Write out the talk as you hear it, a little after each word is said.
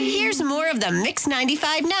Here's more of the Mix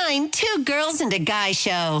 95.9 Two Girls and a Guy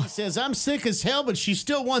show. Says, I'm sick as hell, but she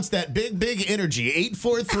still wants that big energy.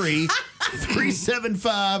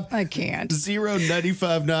 843-375. I can't.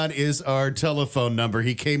 0959 is our telephone number.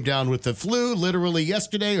 He came down with the flu literally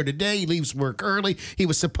yesterday or today. He leaves work early. He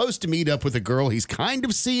was supposed to meet up with a girl he's kind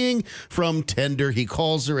of seeing from Tinder. He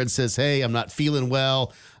calls her and says, hey, I'm not feeling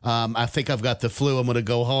well. I think I've got the flu. I'm going to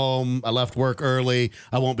go home. I left work early.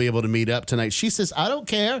 I won't be able to meet up tonight. She says, I don't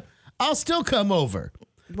care. I'll still come over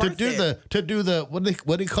to do the what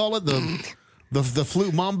do you call it? The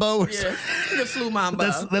flu mambo? Yeah, the flu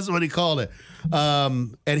mambo. That's what he called it.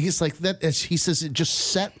 And he's like that. He says it just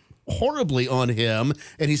set horribly on him,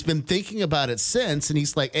 and he's been thinking about it since. And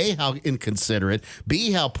he's like, A, how inconsiderate,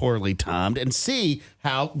 B, how poorly timed, and C,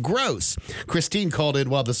 how gross. Christine called in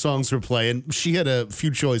while the songs were playing. She had a few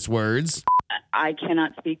choice words. I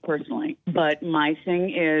cannot speak personally, but my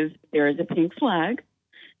thing is there is a pink flag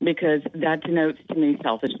because that denotes to me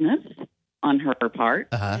selfishness on her part.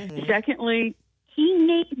 Secondly, he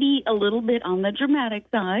may be a little bit on the dramatic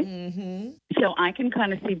side, so I can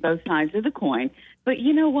kind of see both sides of the coin. But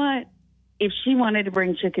you know what? If she wanted to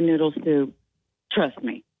bring chicken noodle soup, trust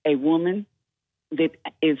me, a woman that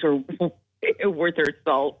is worth her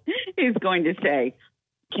salt is going to say,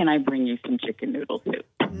 can I bring you some chicken noodle soup?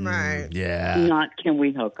 Right. Yeah. Not can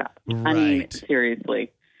we hook up? Right. I mean, seriously.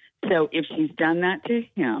 So if she's done that to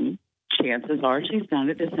him, chances are she's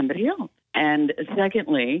done it to somebody else. And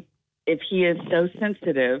secondly, if he is so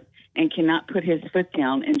sensitive and cannot put his foot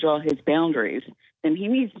down and draw his boundaries, then he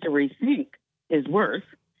needs to rethink his worth.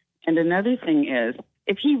 And another thing is,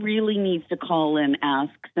 if he really needs to call and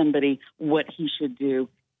ask somebody what he should do,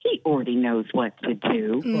 he already knows what to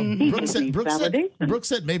do. Brooke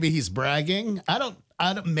said maybe he's bragging. I don't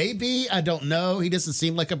know. He doesn't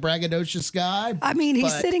seem like a braggadocious guy. I mean,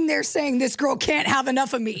 he's sitting there saying this girl can't have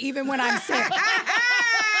enough of me, even when I'm sick.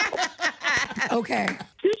 Okay.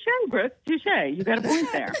 Touche, Brooke. Touche. You got a point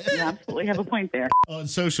there. You absolutely have a point there. On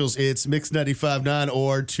socials, it's Mix95.9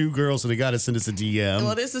 or Two Girls and a Guy to send us a DM.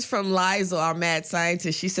 Well, this is from Liza, our mad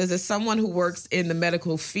scientist. She says, as someone who works in the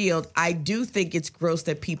medical field, I do think it's gross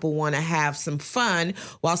that people want to have some fun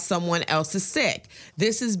while someone else is sick.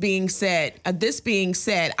 This being said,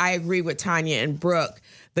 I agree with Tanya and Brooke.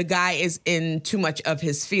 The guy is in too much of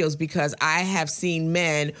his feels because I have seen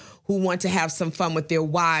men who want to have some fun with their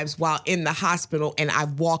wives while in the hospital, and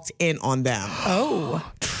I've walked in on them. Oh.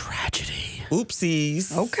 Tragedy.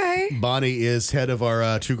 Oopsies. Okay. Bonnie is head of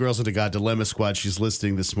our Two Girls and a Guy Dilemma Squad. She's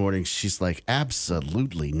listening this morning. She's like,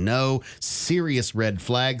 absolutely no serious red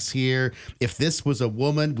flags here. If this was a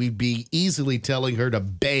woman, we'd be easily telling her to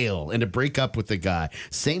bail and to break up with the guy.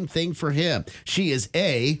 Same thing for him. She is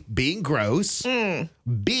A, being gross,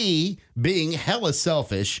 B, being hella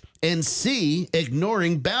selfish, and C,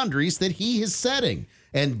 ignoring boundaries that he is setting.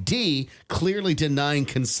 And D, clearly denying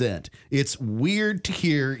consent. It's weird to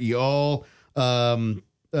hear y'all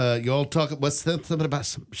talk. What's something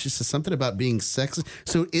about? She says something about being sexist.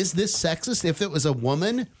 So is this sexist? If it was a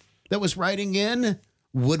woman that was writing in,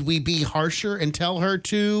 would we be harsher and tell her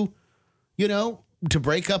to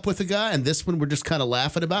break up with a guy? And this one we're just kind of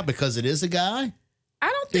laughing about because it is a guy.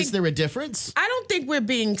 Is there a difference? I don't think we're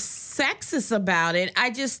being sexist about it. I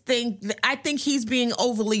think he's being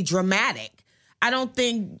overly dramatic. I don't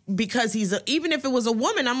think because even if it was a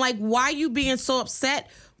woman, I'm like, why are you being so upset?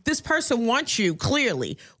 This person wants you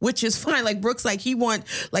clearly, which is fine. Like Brooks,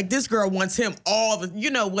 this girl wants him you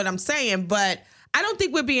know what I'm saying? But I don't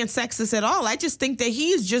think we're being sexist at all. I just think that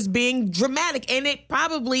he's just being dramatic, and it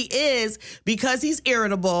probably is because he's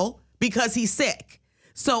irritable, because he's sick.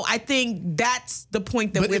 So I think that's the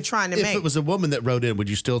point that we're trying to make. If it was a woman that wrote in, would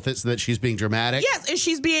you still think that she's being dramatic? Yes, and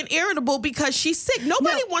she's being irritable because she's sick.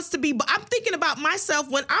 Nobody wants to be. I'm thinking about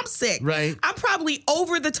myself when I'm sick. Right. I'm probably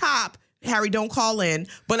over the top. Harry, don't call in.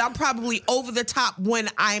 But I'm probably over the top when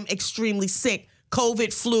I'm extremely sick.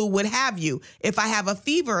 COVID, flu, what have you, if I have a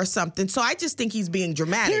fever or something. So I just think he's being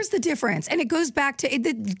dramatic. Here's the difference. And it goes back to,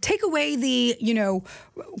 take away the,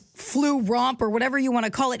 flu romp or whatever you want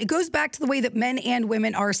to call it. It goes back to the way that men and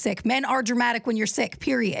women are sick. Men are dramatic when you're sick,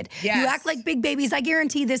 period. Yes. You act like big babies. I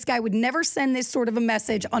guarantee this guy would never send this sort of a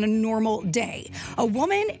message on a normal day. A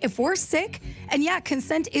woman, if we're sick, and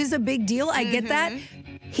consent is a big deal. I get that.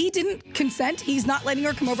 He didn't consent. He's not letting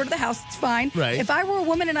her come over to the house. It's fine. Right. If I were a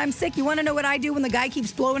woman and I'm sick, you want to know what I do when the guy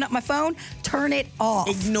keeps blowing up my phone? Turn it off.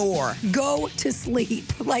 Ignore. Go to sleep.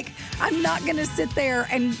 I'm not going to sit there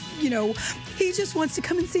and, he just wants to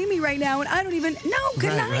come and see me right now. And I don't even, no,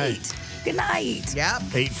 good night. Right. Good night. Yep.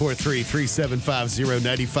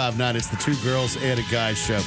 843-375-0959. It's the Two Girls and a Guy show.